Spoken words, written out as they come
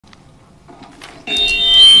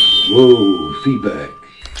Whoa, feedback.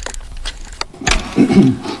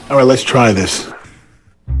 All right, let's try this.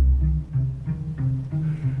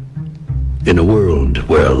 In a world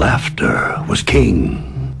where laughter was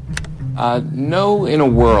king. No in a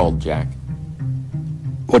world, Jack.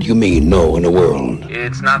 What do you mean, no in a world?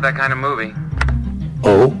 It's not that kind of movie.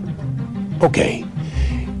 Oh? Okay.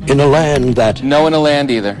 In a land that... No in a land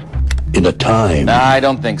either. In a time... I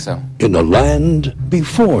don't think so. In a land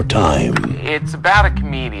before time. It's about a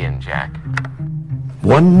comedian, Jack.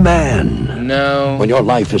 One man. No. When your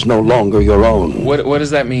life is no longer your own. What does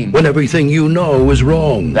that mean? When everything you know is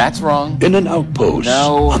wrong. That's wrong. In an outpost.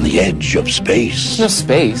 No. On the edge of space. No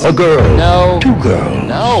space. A girl. No. Two girls.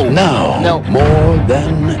 No. Now. No. More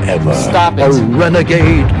than ever. Stop it. A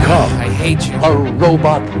renegade cop. I hate you. A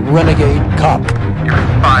robot renegade cop. You're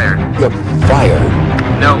fired. You're fired.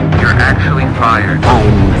 No, you're actually fired.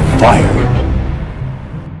 I'm fired.